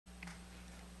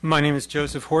My name is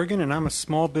Joseph Horgan, and I'm a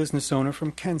small business owner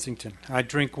from Kensington. I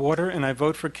drink water, and I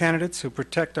vote for candidates who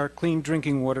protect our clean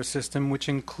drinking water system, which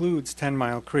includes 10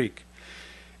 Mile Creek.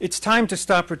 It's time to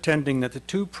stop pretending that the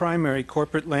two primary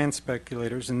corporate land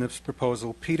speculators in this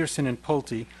proposal, Peterson and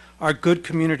Pulte, are good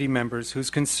community members whose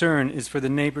concern is for the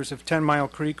neighbors of 10 Mile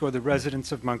Creek or the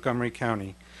residents of Montgomery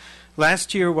County.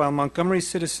 Last year, while Montgomery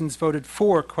citizens voted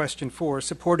for Question 4,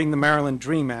 supporting the Maryland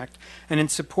DREAM Act, and in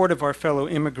support of our fellow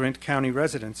immigrant county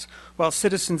residents, while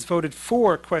citizens voted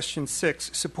for Question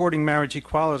 6, supporting marriage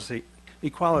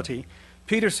equality,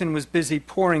 Peterson was busy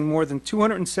pouring more than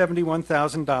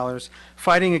 $271,000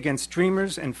 fighting against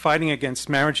Dreamers and fighting against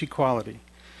marriage equality.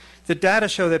 The data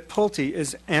show that Pulte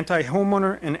is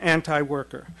anti-homeowner and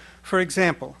anti-worker. For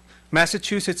example,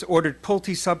 Massachusetts ordered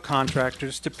Pulte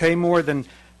subcontractors to pay more than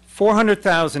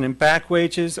 $400,000 in back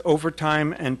wages,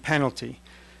 overtime, and penalty.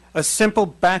 A simple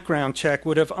background check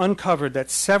would have uncovered that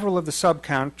several of the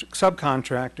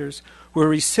subcontractors were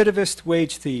recidivist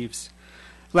wage thieves.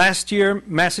 Last year,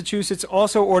 Massachusetts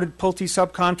also ordered Pulte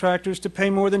subcontractors to pay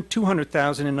more than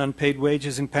 $200,000 in unpaid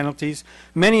wages and penalties,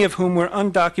 many of whom were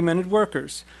undocumented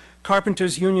workers.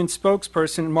 Carpenters Union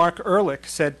spokesperson Mark Ehrlich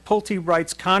said Pulte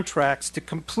writes contracts to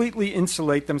completely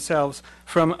insulate themselves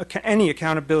from any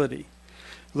accountability.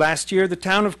 Last year, the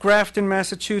town of Grafton,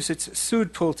 Massachusetts,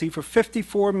 sued Pulte for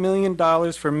 $54 million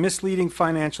for misleading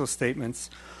financial statements.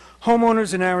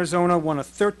 Homeowners in Arizona won a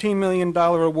 $13 million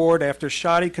award after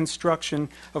shoddy construction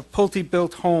of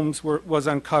Pulte-built homes was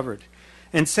uncovered.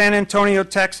 In San Antonio,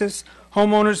 Texas,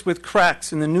 homeowners with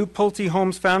cracks in the new Pulte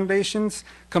Homes foundations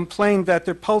complained that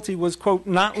their Pulte was, quote,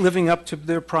 not living up to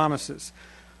their promises.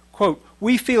 Quote,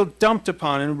 we feel dumped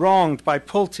upon and wronged by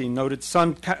Pulte, noted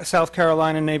South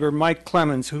Carolina neighbor Mike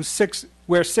Clemens,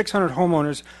 where 600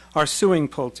 homeowners are suing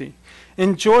Pulte.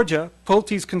 In Georgia,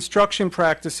 Pulte's construction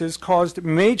practices caused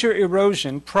major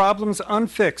erosion, problems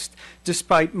unfixed,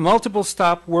 despite multiple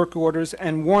stop work orders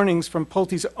and warnings from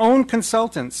Pulte's own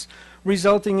consultants,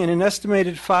 resulting in an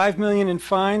estimated $5 million in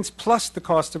fines plus the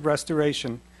cost of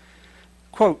restoration.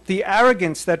 Quote, the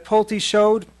arrogance that Pulte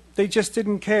showed, they just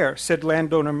didn't care, said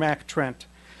landowner Mac Trent.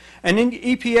 An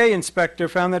EPA inspector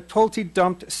found that Pulte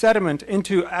dumped sediment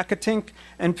into Accotink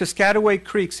and Piscataway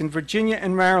creeks in Virginia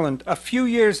and Maryland a few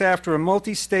years after a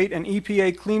multi-state and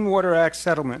EPA Clean Water Act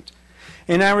settlement.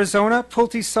 In Arizona,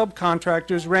 Pulte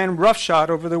subcontractors ran roughshod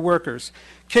over the workers,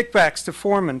 kickbacks to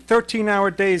foremen,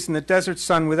 13-hour days in the desert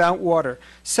sun without water,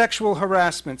 sexual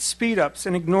harassment, speed-ups,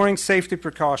 and ignoring safety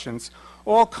precautions,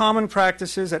 all common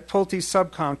practices at Pulte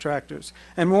subcontractors,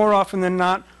 and more often than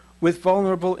not, with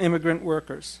vulnerable immigrant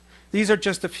workers. These are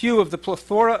just a few of the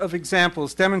plethora of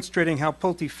examples demonstrating how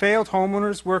Pulte failed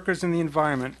homeowners, workers, and the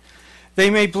environment.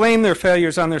 They may blame their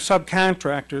failures on their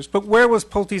subcontractors, but where was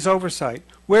Pulte's oversight?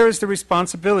 Where is the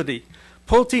responsibility?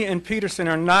 Pulte and Peterson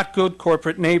are not good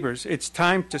corporate neighbors. It's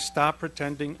time to stop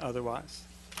pretending otherwise.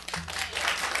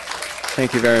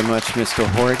 Thank you very much, Mr.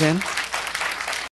 Horgan.